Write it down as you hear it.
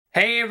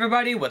Hey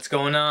everybody, what's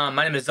going on?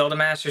 My name is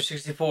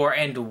ZeldaMaster64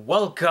 and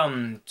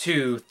welcome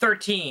to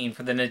 13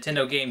 for the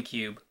Nintendo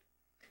GameCube.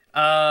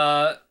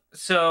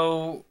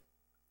 So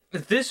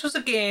this was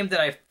a game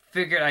that I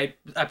figured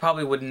I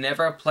probably would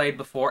never have played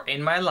before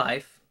in my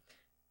life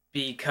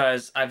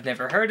because I've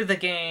never heard of the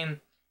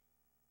game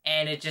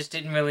and it just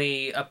didn't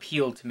really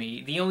appeal to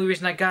me. The only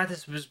reason I got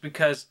this was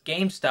because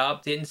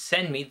GameStop didn't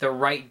send me the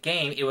right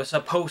game it was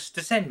supposed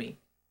to send me.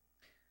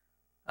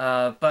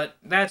 But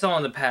that's all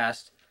in the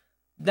past.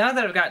 Now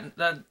that I've gotten,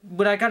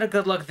 when I got a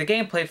good look at the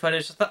gameplay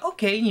footage, I thought,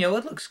 okay, it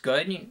looks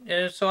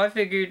good. So I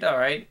figured, all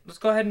right, let's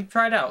go ahead and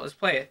try it out. Let's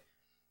play it.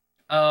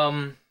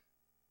 I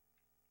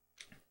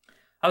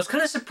was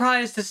kind of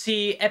surprised to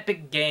see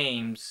Epic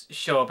Games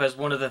show up as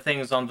one of the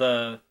things on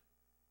the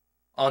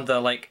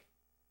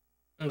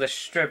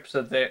strips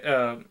of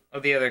the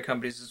other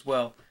companies as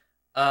well.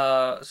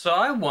 So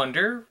I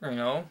wonder,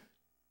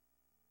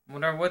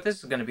 wonder what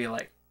this is gonna be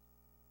like.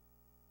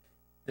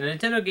 The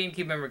Nintendo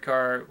GameCube memory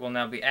card will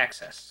now be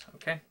accessed,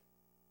 okay?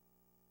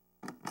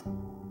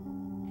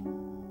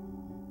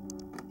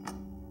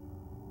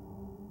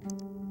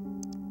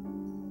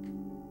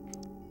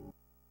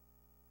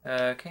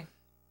 Okay.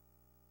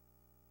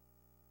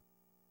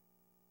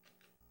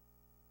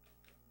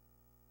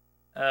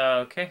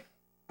 Okay.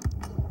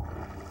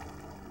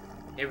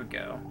 Here we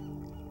go.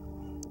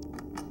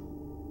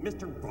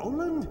 Mr.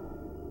 Rowland?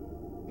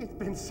 It's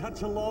been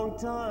such a long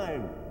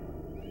time.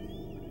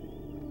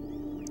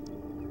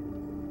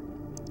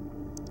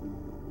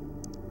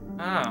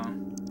 Oh.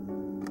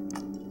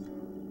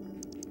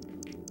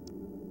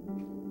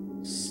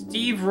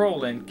 Steve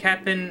Rowland,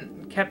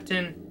 Captain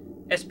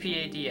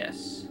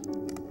SPADS.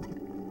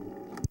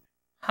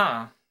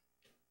 Huh.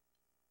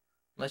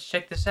 Let's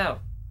check this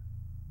out.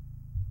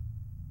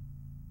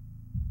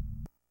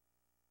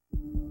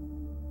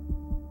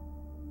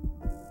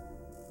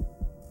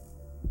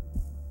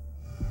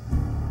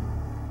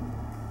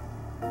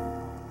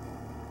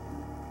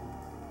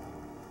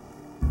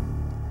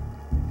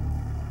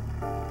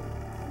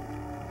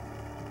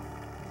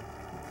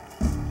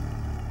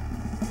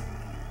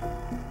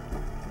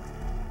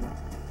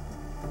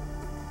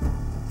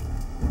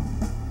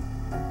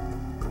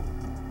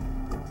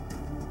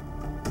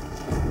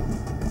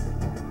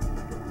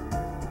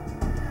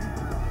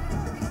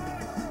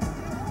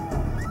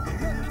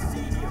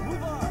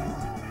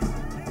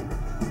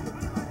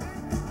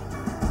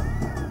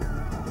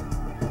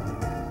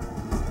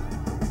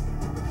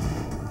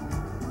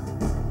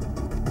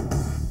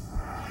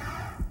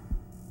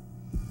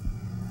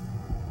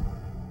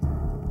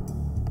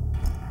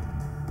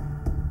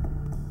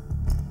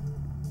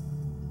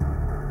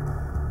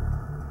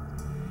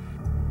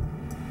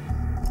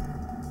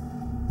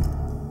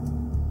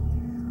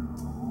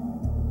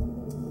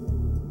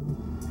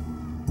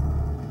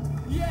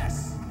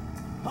 Yes,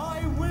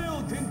 I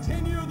will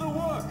continue the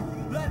work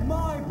that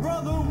my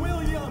brother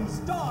William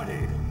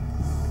started.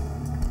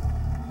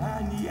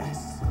 And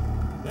yes,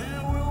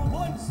 there will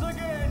once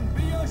again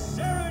be a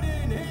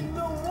Sheridan in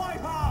the White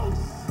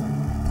House.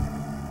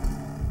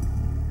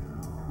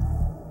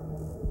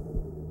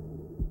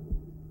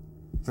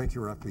 Think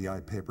your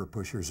FBI paper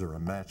pushers are a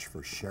match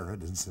for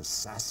Sheridan's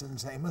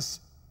assassins,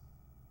 Amos?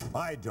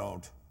 I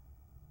don't.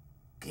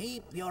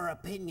 Keep your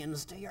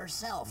opinions to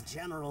yourself,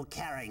 General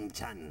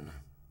Carrington.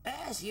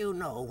 As you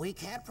know, we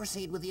can't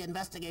proceed with the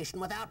investigation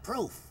without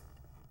proof.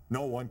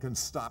 No one can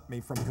stop me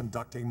from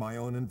conducting my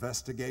own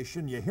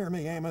investigation. You hear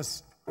me,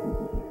 Amos?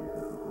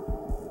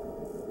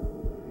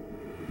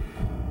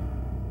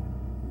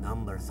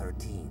 Number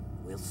 13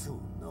 will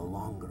soon no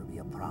longer be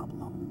a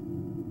problem.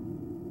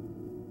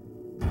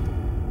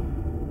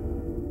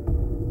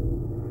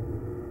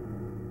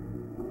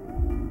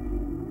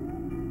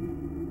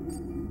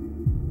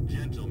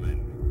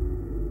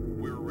 Gentlemen,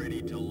 we're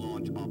ready to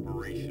launch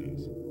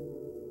operations.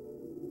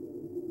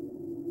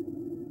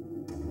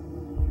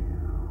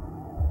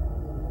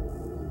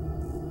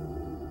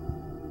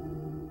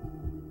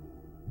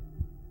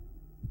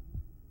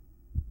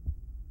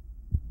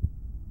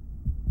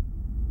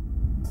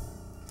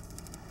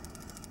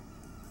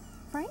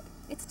 Frank,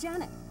 it's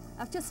Janet.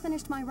 I've just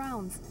finished my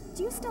rounds.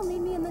 Do you still need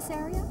me in this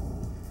area?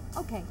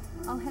 Okay,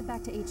 I'll head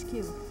back to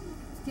HQ.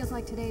 Feels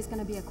like today's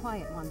gonna be a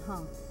quiet one,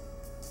 huh?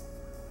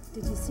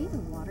 Did you see the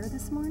water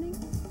this morning?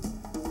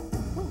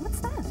 Oh,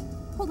 what's that?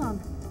 Hold on.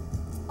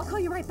 I'll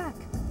call you right back.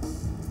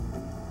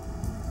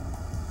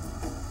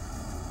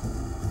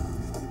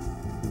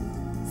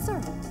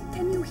 Sir,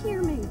 can you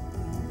hear me?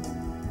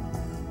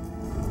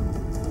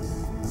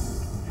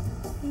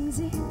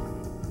 Easy.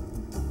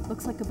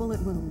 Looks like a bullet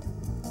wound.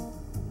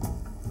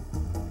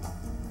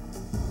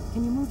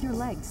 Can you move your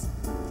legs?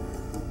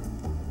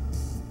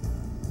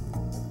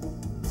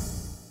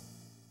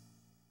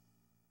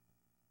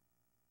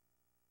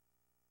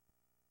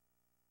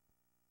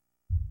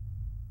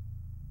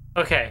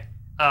 Okay.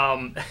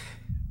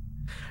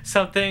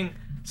 Something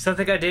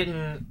I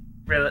didn't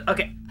really...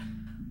 Okay.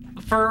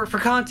 For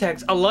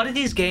context, a lot of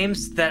these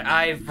games that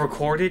I've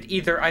recorded,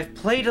 either I've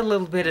played a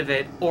little bit of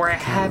it, or I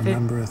haven't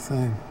remember a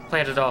thing.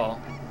 played at all.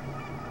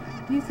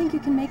 Do you think you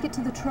can make it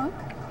to the truck?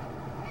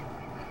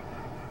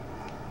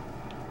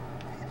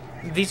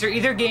 These are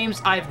either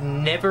games I've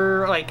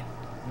never, like,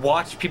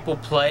 watched people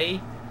play,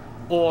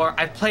 or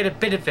I've played a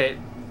bit of it,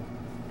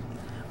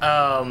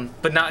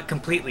 but not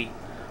completely.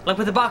 Like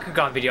with the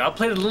Bakugan video, I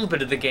played a little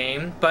bit of the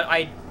game, but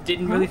I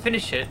didn't really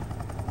finish it.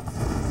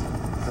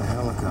 The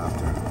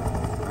helicopter.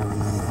 I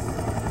remember.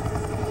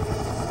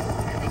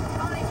 Everything's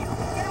behind you.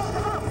 Get off the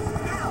hump.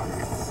 Now.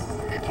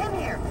 Kim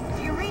here.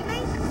 Do you read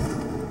me?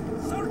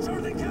 Search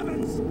for the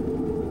cabins!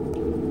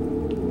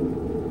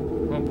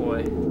 Oh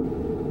boy.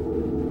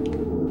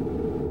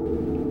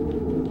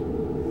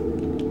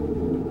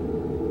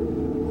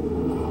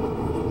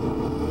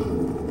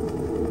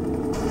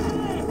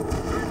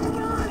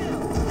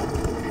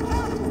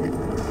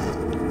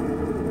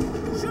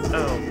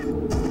 Oh.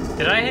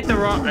 Did I hit the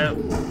wrong... Sir,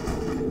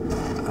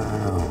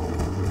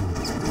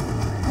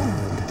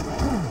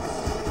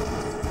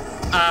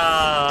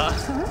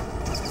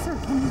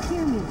 can you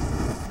hear me?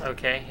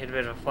 Okay, hit a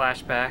bit of a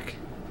flashback.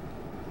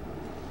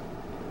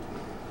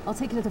 I'll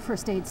take you to the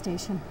first aid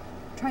station.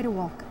 Try to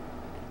walk.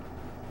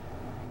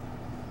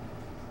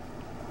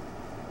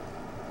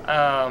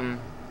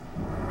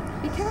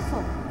 Be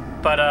careful.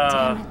 But,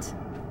 Damn it.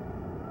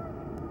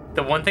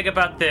 the one thing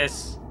about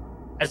this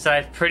is that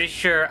I'm pretty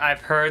sure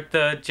I've heard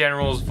the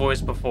General's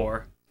voice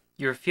before.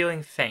 You're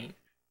feeling faint.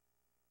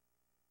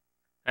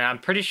 And I'm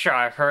pretty sure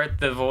I've heard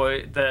the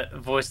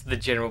voice of the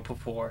General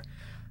before.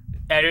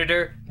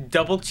 Editor,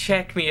 double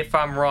check me if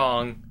I'm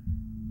wrong,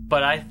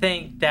 but I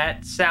think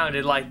that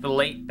sounded like the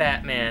late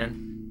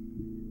Batman.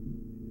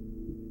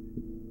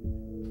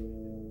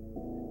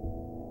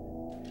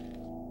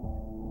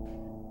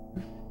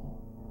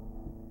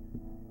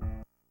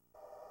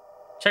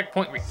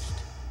 Checkpoint reached.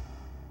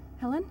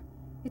 Helen?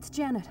 It's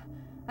Janet.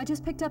 I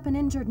just picked up an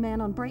injured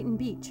man on Brighton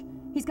Beach.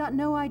 He's got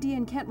no ID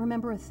and can't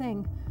remember a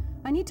thing.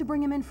 I need to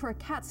bring him in for a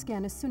CAT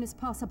scan as soon as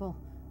possible.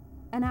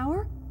 An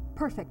hour?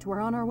 Perfect,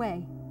 we're on our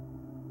way.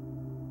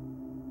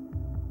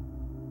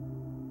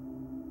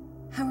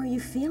 How are you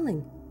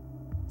feeling?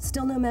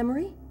 Still no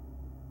memory?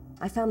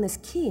 I found this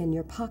key in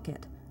your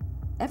pocket.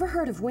 Ever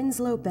heard of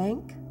Winslow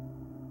Bank?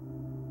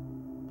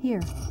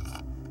 Here.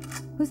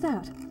 Who's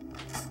that?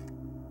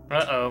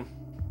 Uh-oh.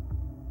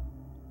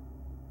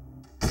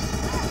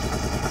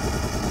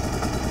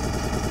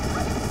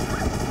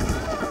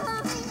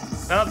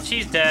 Oh,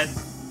 she's dead.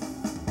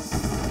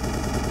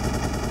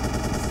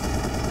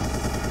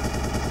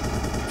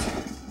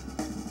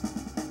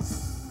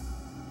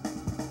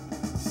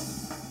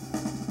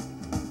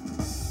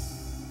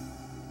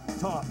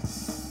 Talk.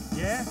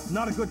 Yeah?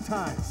 Not a good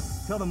time.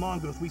 Tell the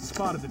Mongols we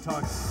spotted the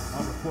target.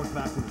 I'll report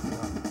back when it's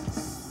done.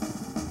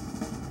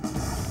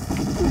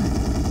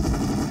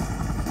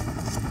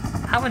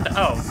 How in the...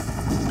 Oh.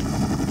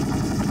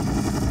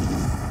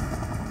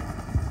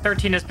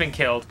 13 has been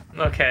killed.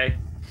 Okay.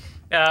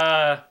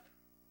 Yeah.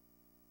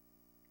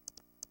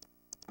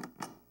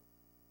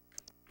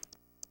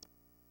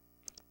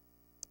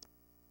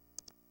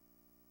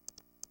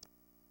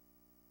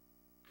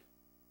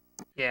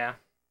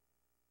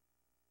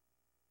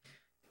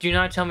 Do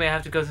not tell me I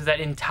have to go through that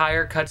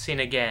entire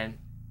cutscene again.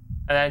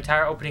 That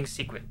entire opening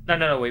sequence.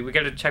 No, wait, we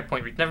got a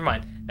checkpoint reach. Never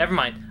mind.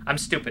 I'm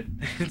stupid.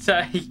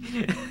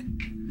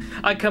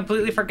 I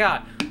completely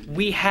forgot.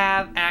 We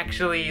have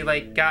actually,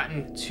 like,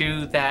 gotten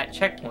to that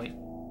checkpoint.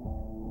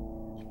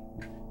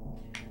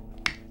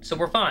 So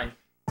we're fine.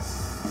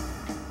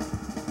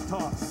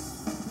 Talk.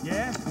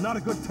 Yeah? Not a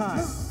good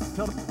time.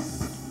 Tell the...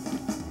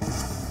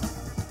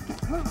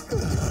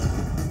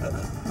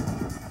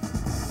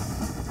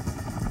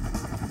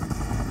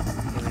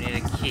 Okay, we need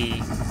a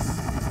key.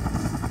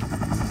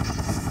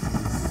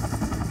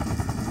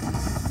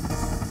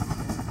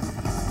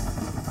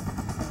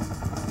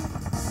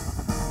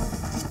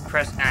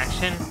 Press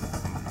action.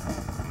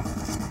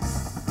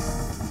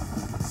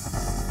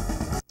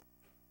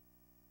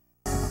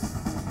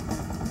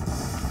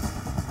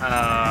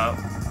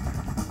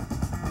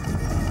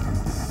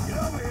 Get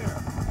over here!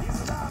 He's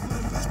alive but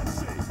in bad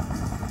shape!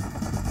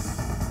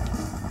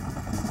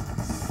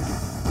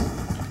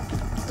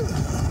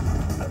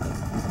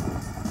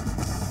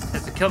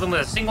 Has to kill them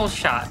with a single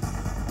shot.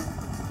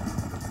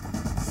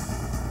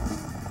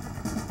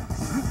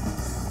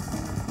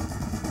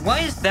 Why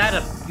is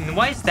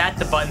that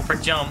the button for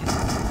jump?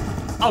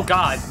 Oh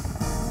god.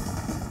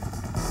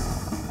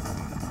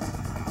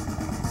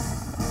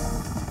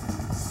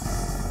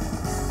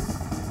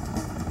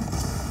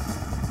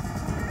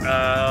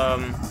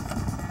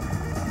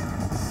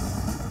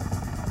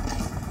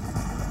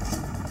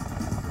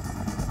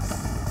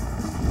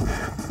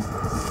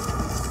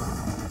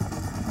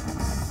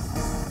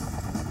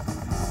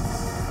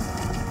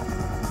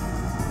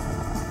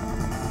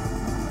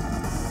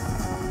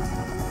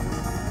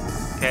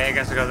 Okay, I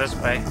guess I'll go this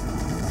way.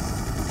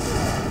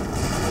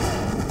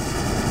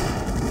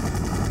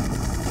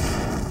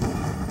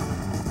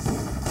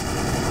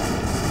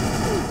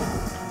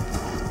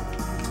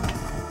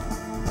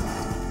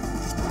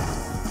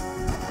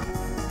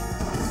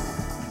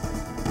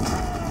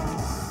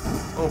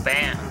 Oh,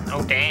 bam.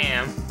 Oh,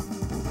 damn.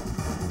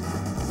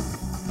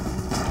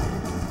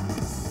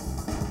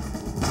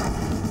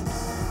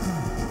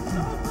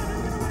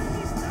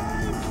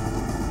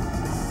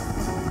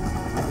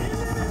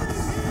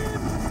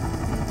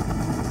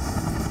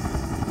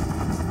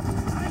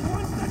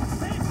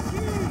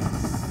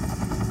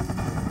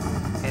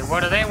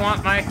 What do they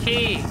want? My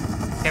key!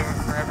 Camera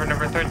forever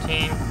number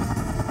 13.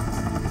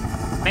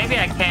 Maybe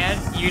I can.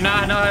 You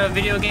not know how a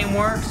video game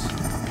works?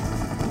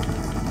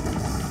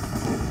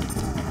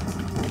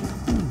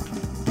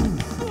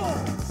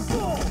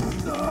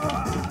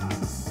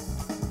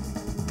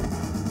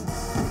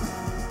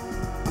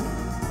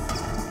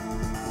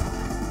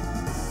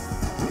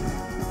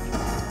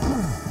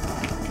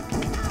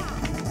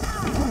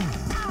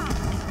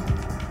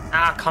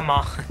 Ah, come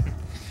on.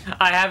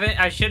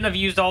 I shouldn't have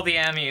used all the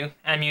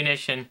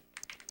ammunition.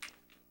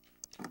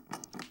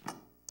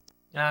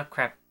 Ah,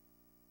 crap.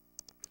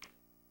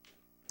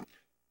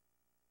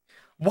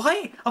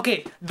 Why?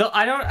 Okay,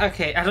 I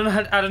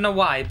don't know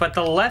why, but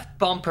the left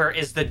bumper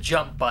is the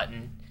jump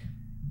button.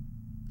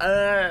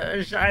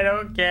 I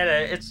don't get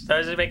it. It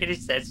doesn't make any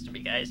sense to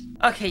me, guys.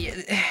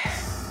 Okay,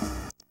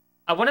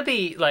 I want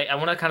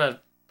to kind of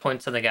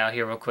point something out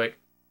here real quick.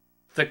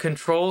 The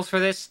controls for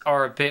this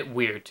are a bit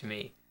weird to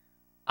me.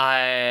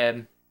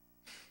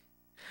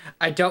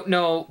 I don't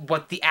know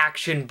what the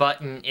action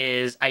button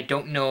is. I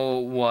don't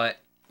know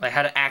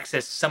how to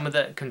access some of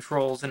the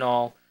controls and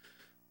all.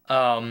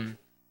 Talk.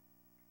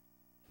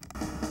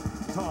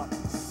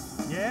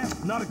 Yeah?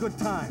 Not a good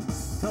time.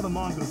 Tell the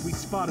Mongols we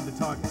spotted the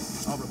target.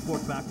 I'll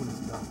report back when it's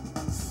done.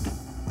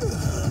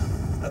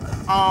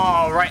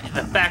 Oh, right in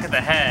the back of the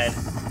head.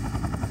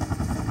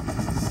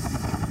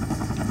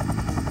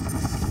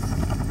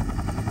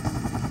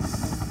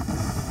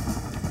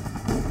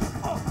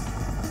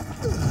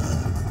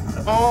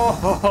 Oh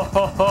ho ho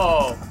ho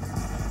ho!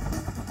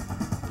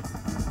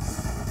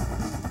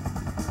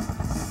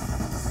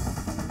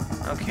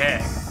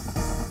 Okay.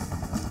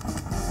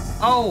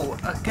 Oh,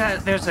 God,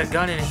 there's a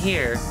gun in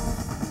here.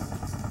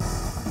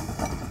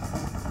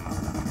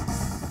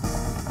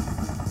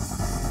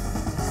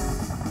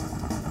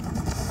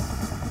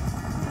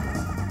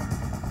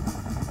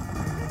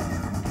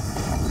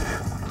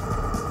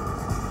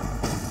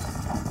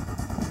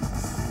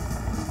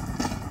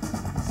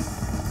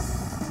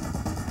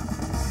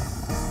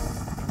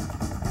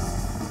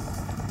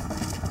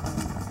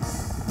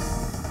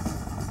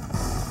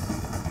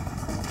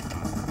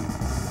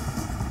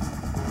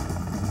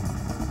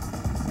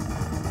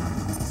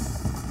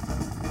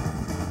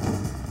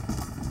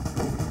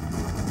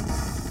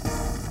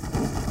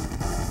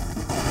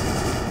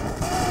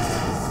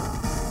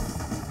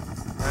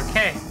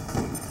 Okay.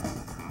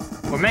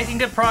 We're making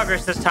good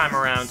progress this time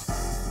around.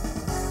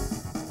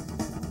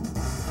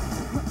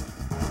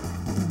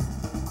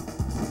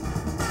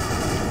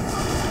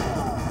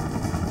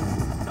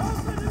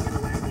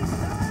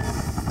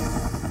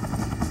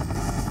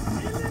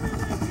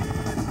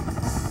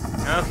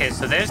 Okay,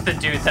 so there's the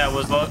dude that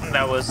was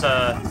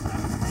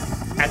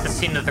at the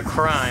scene of the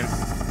crime.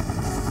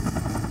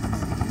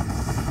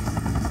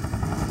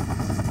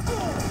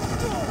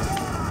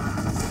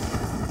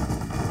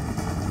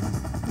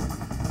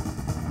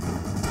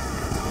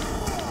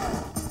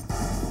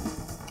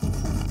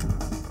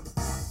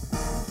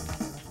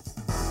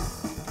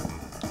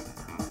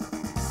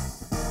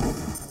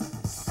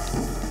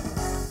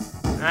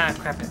 Ah,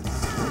 crap it.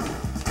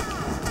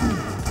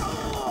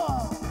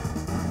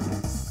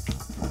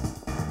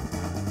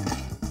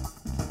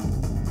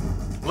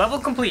 Level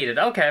completed,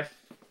 okay.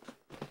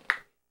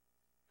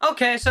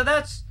 Okay, so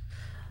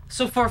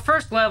for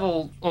first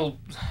level, well,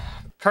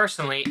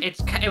 personally,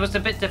 it was a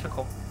bit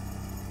difficult.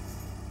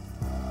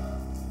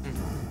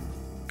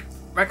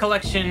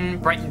 Recollection,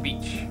 Brighton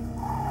Beach.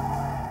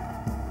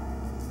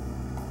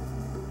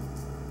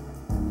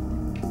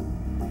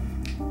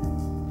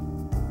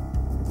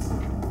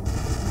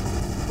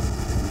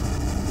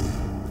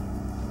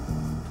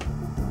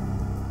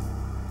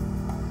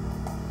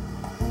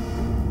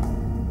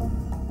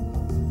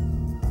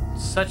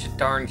 Such a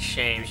darn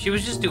shame. She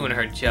was just doing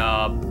her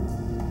job.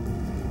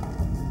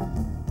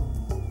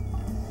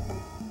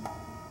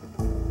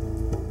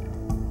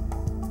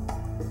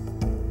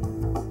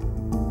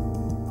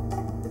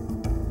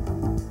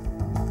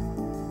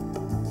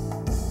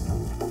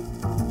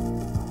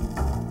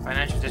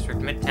 Financial District,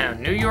 Midtown,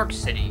 New York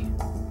City.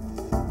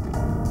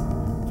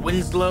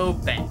 Winslow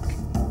Bank.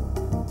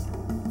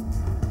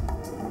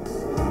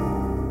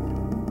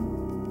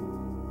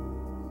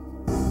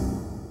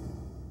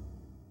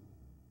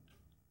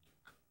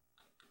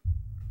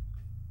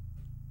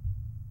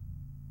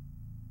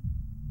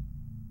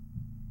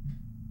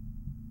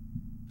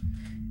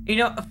 You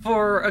know,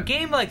 for a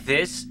game like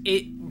this,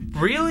 it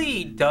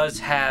really does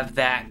have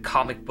that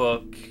comic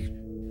book,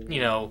 you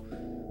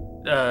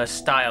know,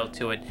 style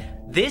to it.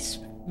 This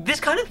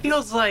kind of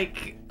feels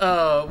like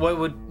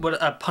what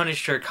a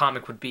Punisher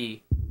comic would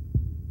be.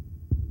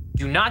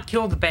 Do not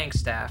kill the bank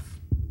staff.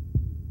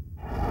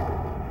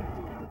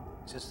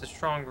 Is this the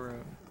strong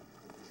room?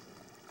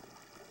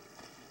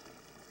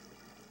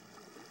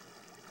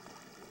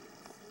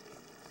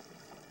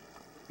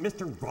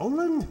 Mr.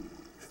 Rowland?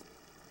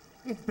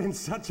 It's been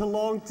such a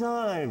long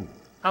time.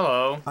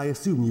 Hello. I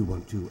assume you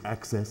want to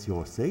access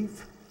your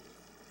safe?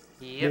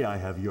 Yep. May I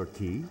have your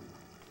key?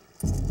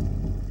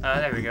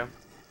 There we go.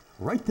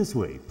 Right this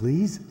way,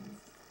 please.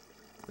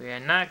 We are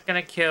not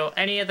gonna kill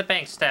any of the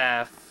bank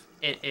staff.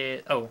 It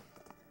is... Oh.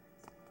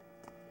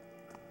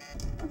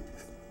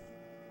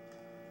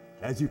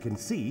 As you can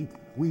see,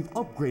 we've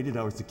upgraded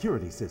our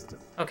security system.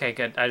 Okay,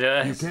 good.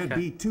 You can't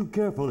be too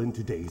careful in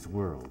today's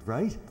world,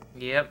 right?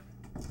 Yep.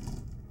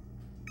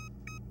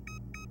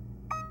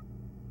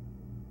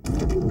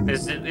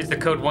 Is the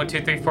code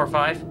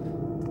 12345?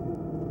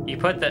 You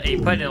put it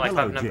in like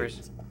Hello, 5 numbers.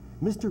 James.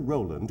 Mr.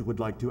 Rowland would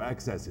like to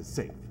access his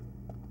safe.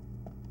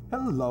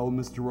 Hello,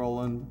 Mr.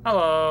 Rowland.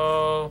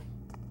 Hello.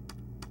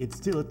 It's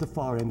still at the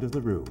far end of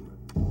the room.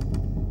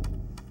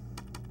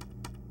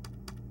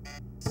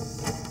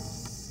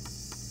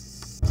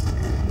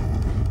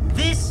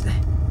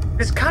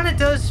 This kind of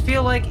does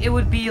feel like it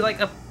would be like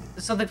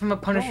something from a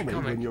Punisher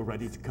comic. When you're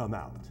ready to come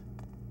out.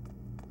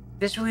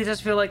 This really does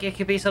feel like it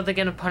could be something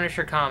in a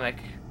Punisher comic.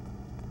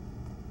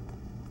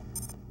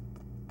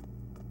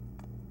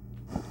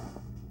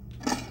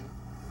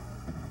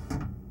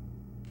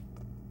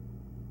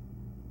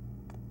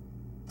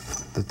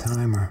 The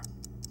timer.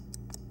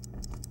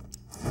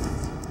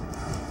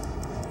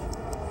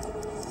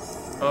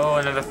 Oh,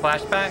 another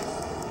flashback?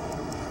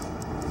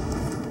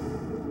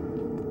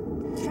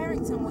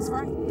 Carrington was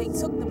right. They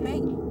took the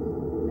bait.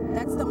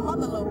 That's the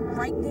mother lode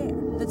right there.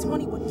 The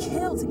 20 would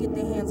kill to get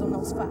their hands on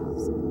those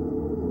files.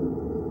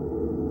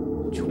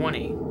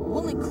 20?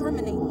 We'll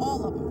incriminate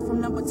all of them,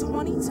 from number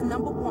 20 to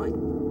number 1.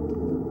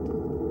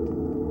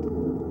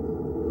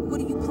 What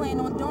do you plan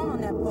on doing on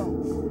that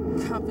boat?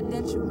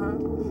 Confidential, huh?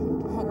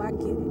 Oh, I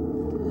get it.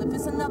 If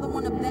it's another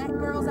one of that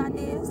girl's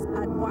ideas,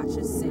 I'd watch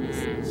her six.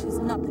 She's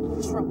nothing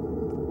but trouble.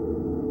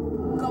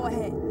 Go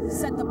ahead,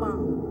 set the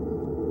bomb.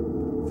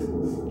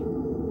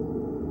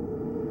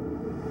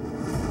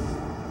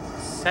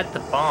 Set the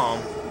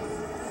bomb.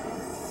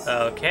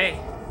 Okay.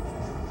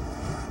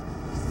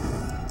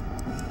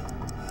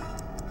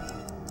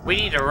 We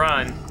need to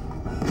run.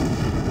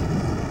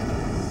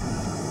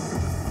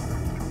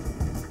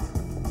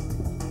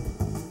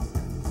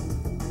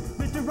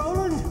 Mr.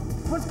 Rowland,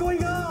 what's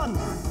going on?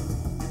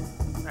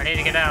 I need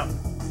to get out.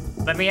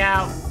 Let me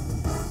out.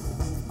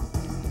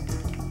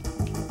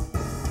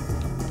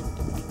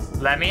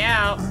 Let me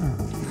out.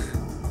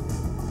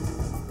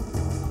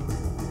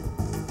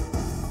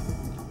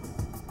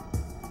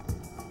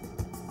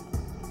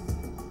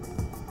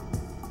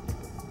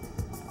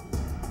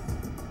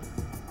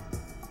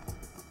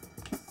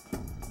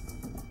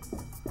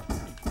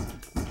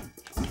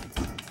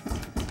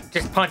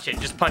 Just punch it.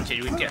 Just punch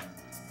it. We get.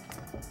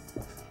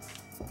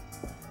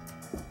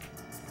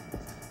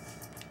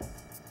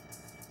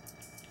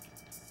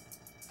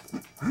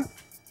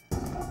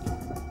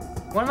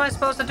 What am I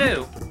supposed to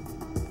do?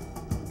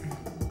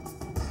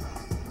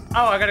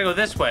 Oh, I gotta go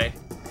this way.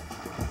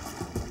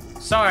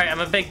 Sorry, I'm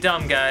a big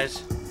dumb,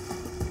 guys.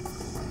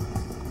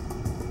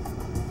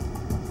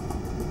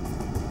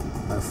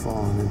 I've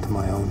fallen into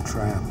my own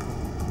trap.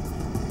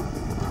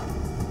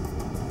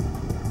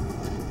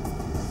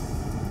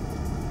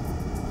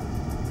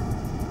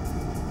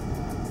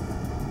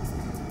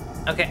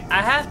 Okay,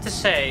 I have to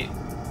say,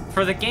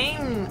 for the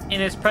game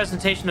in its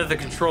presentation of the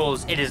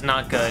controls, it is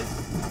not good.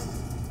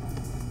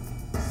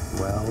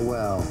 Well,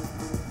 well.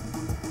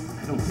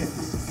 I don't get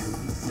this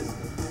security system.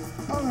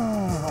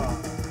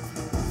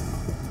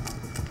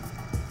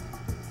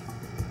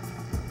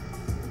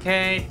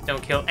 Okay,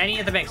 don't kill any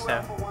of the bank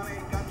staff.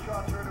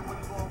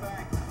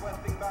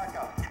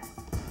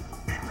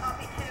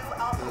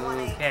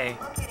 Okay.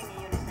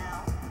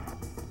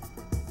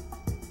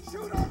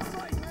 Shoot on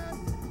sight, man!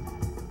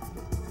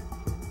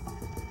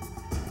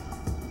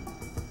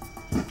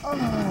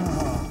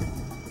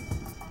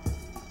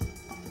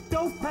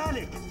 Don't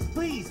panic!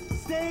 Please,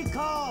 stay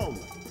calm!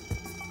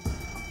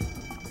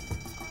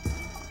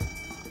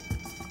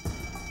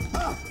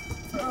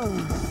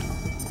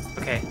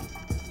 Okay.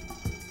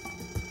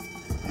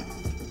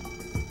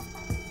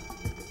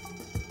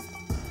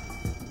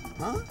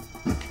 Huh?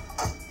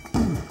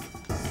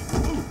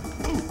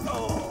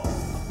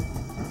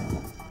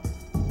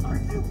 Are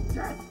you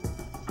dead?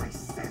 I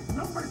said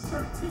number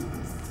 13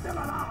 is still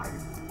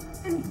alive!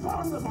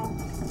 Invulnerable!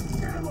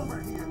 Get him over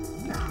here,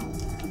 now!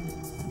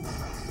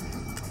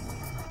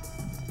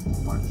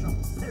 Bunch of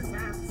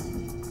pissants!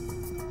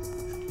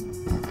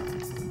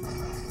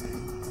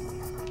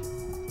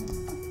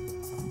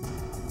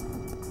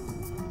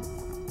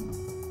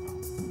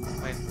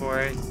 Wait for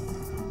it.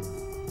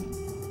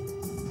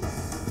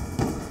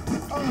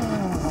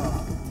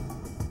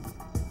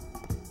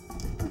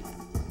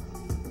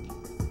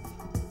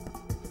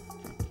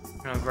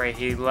 Oh great,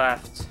 he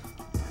left.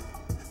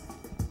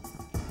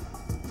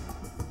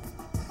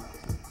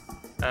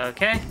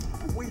 Okay.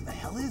 Where the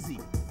hell is he?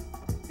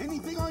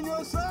 Anything on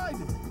your side?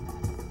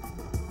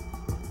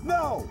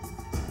 No!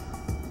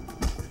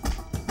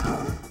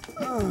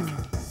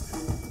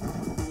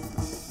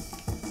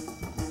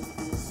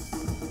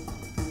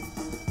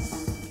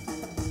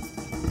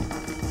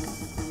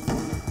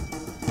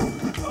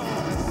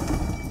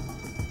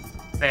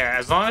 There,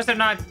 as long as they're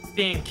not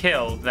being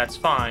killed, that's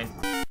fine.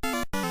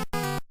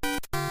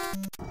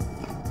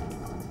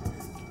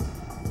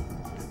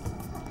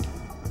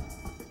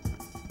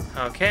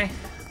 Okay.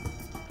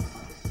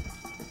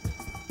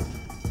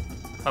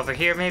 Over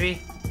here,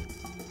 maybe?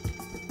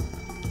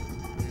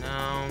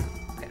 No.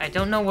 I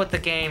don't know what the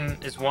game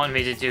is wanting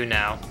me to do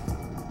now.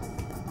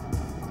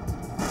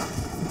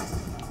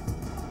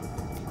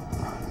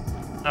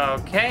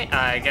 Okay,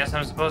 I guess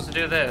I'm supposed to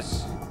do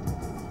this.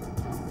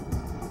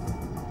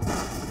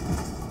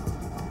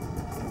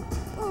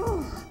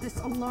 Oh, this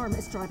alarm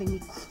is driving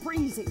me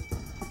crazy.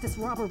 If this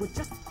robber would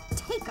just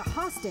take a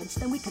hostage,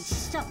 then we could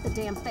shut the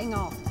damn thing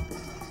off.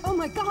 Oh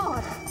my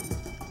god!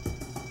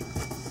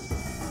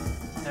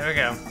 There we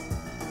go.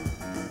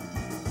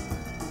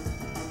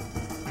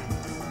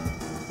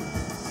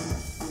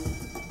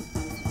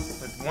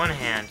 With one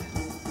hand.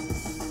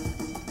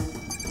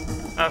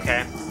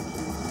 Okay.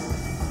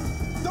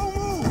 Don't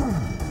move!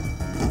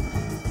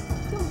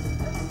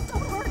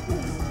 Don't hurt me!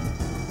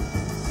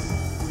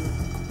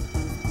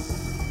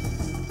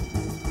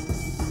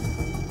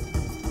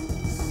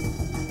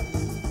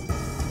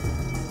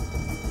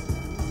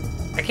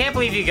 I can't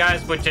believe you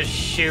guys would just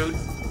shoot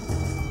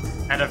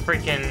at a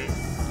freaking...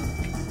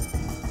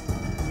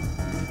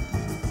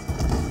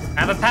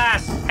 Have a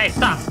pass! Hey,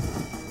 stop!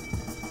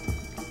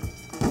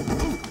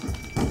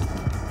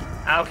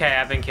 Okay,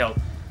 I've been killed.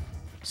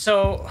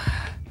 So...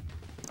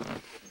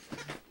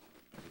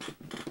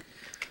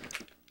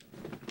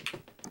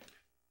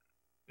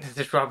 If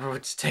this robber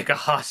would just take a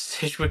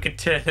hostage, we could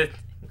turn it.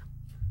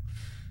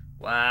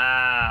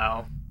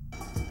 Wow.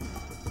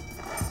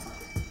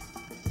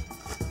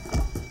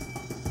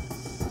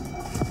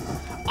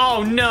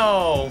 Oh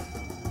no!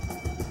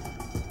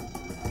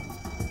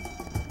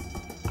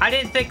 I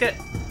didn't think that...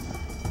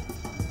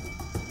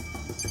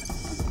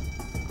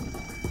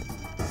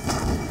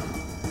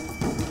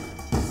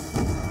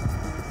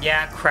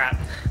 Yeah, crap.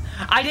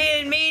 I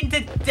didn't mean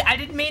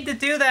to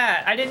do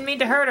that. I didn't mean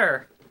to hurt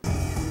her.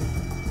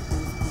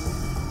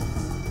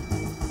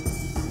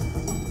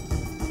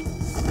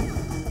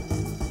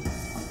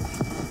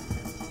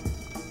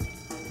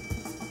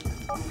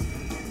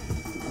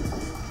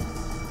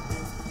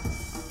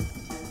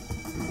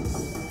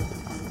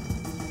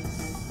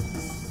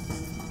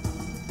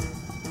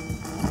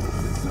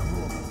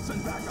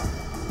 Send back up.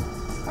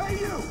 Hey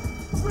you!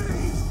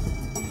 Freeze!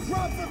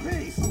 Drop the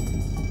piece!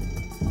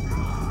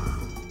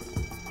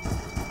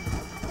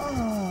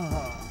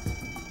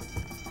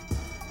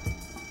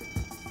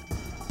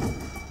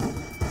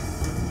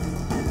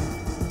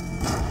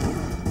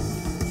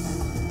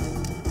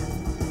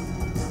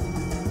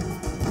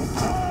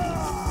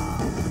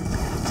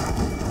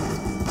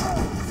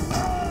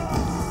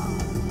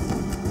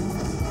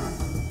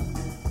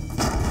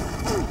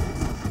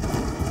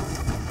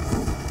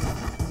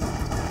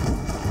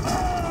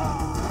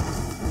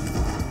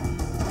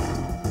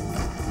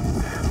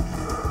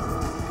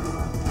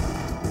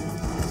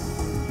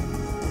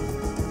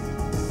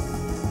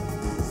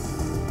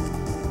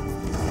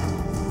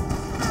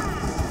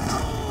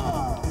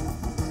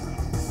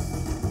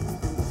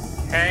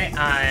 Okay,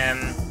 I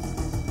am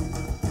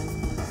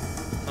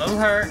a little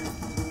hurt.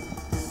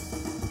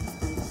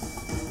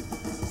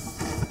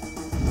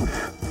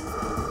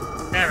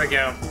 There we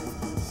go.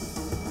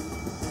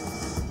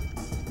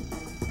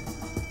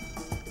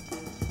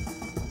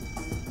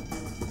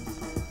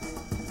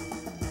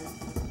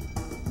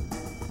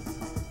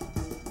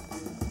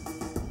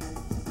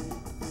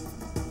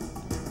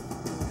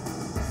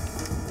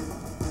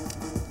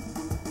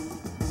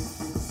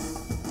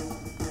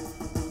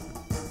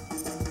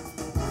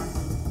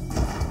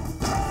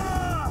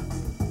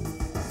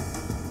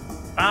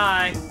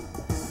 Bye.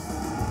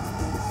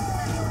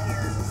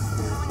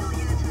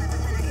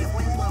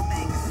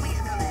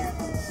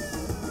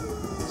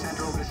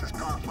 Central, this is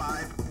Car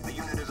 5. The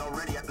unit is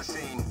already at the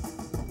scene.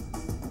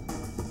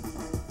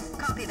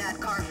 Copy that,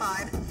 Car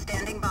 5.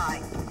 Standing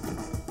by.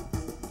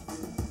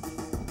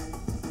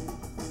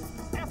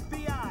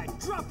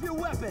 FBI, drop your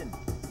weapon!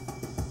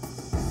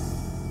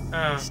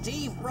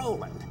 Steve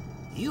Rowland,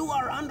 you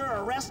are under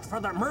arrest for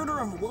the murder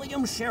of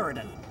William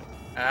Sheridan.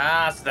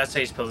 Ah, so that's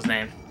how you spell his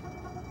name.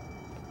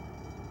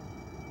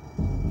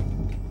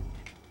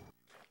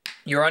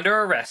 You're under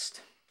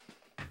arrest.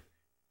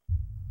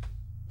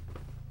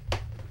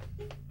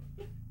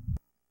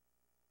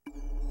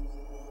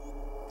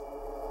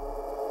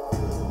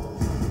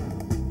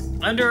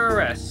 Under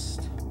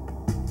arrest.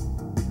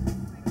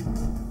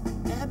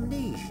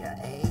 Amnesia,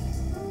 eh?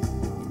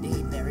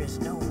 Indeed, there is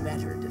no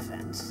better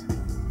defense.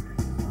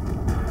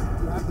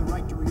 You have the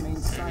right to remain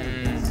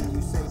silent. Anything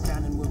you say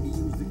can and will be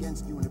used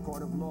against you in a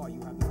court of law.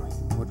 You have the right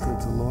to... What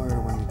good's a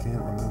lawyer when you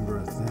can't remember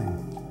a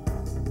thing?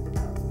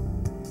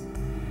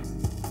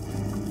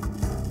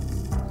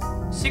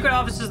 Secret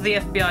offices of the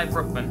FBI,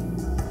 Brooklyn.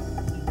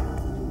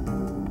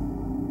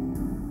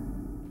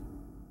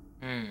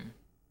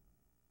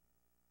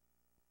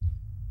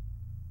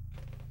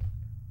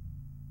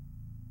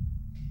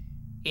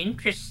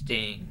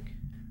 Interesting.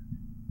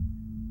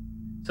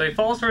 So he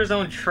falls for his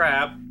own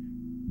trap.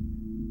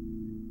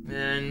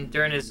 And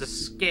during his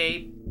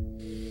escape,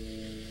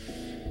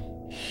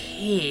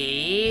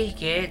 he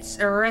gets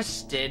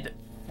arrested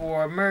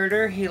for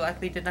murder he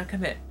likely did not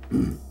commit.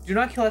 Do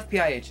not kill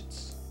FBI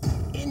agents.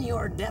 In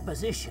your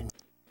deposition...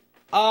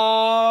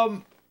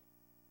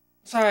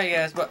 Sorry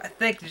guys, but I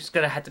think we're just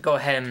gonna have to go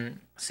ahead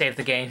and save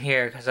the game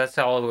here, because that's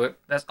all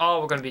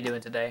we're gonna be doing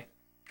today.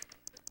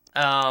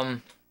 But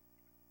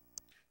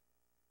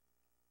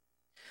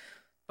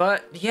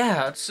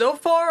yeah, so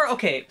far,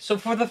 okay, so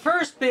for the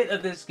first bit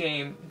of this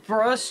game,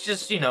 for us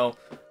just, you know,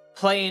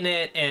 playing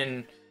it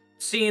and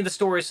seeing the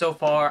story so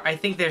far, I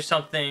think there's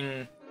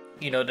something,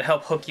 you know, to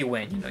help hook you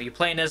in. You know, you're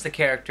playing as the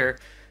character,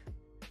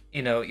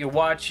 you know, you're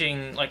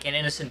watching, like, an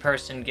innocent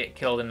person get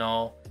killed and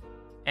all,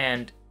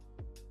 and,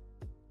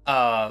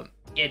 and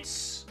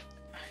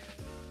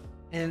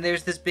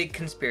there's this big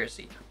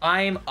conspiracy.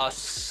 I'm a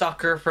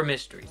sucker for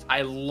mysteries.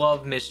 I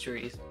love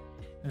mysteries.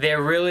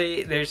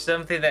 There's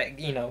something that,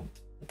 you know,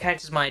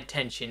 catches my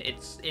attention.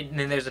 And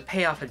then there's a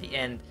payoff at the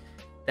end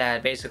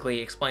that basically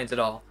explains it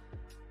all.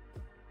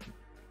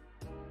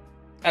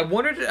 I'm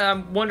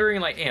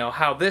wondering, like, you know,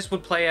 how this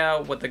would play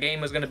out, what the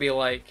game was going to be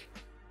like,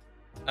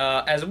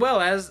 as well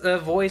as the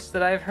voice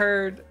that I've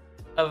heard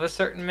of a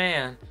certain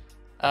man.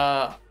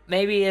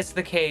 Maybe it's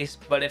the case,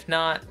 but if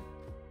not,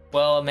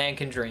 well, a man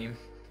can dream.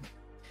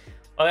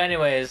 Well,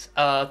 anyways,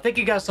 thank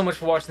you guys so much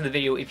for watching the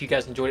video. If you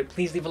guys enjoyed it,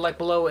 please leave a like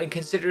below and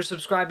consider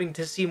subscribing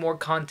to see more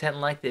content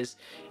like this.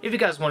 If you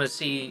guys want to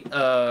see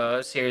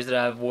a series that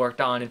I've worked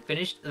on and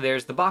finished,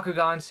 there's the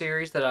Bakugan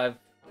series that I've,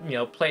 you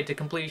know, played to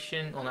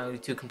completion, well, not really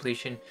to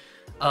completion.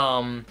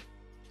 And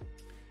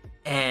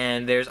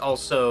there's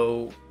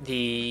also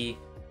the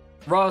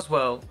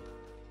Roswell.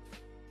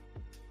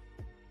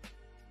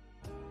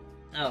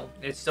 Oh,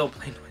 it's still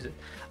playing noises.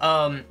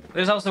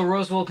 There's also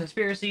Roswell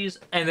Conspiracies,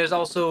 and there's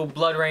also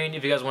Blood Rain,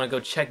 if you guys want to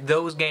go check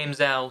those games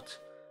out.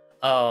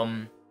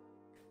 But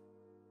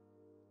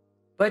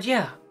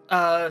yeah,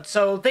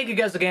 so thank you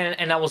guys again,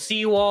 and I will see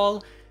you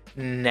all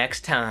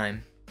next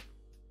time.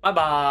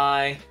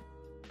 Bye-bye.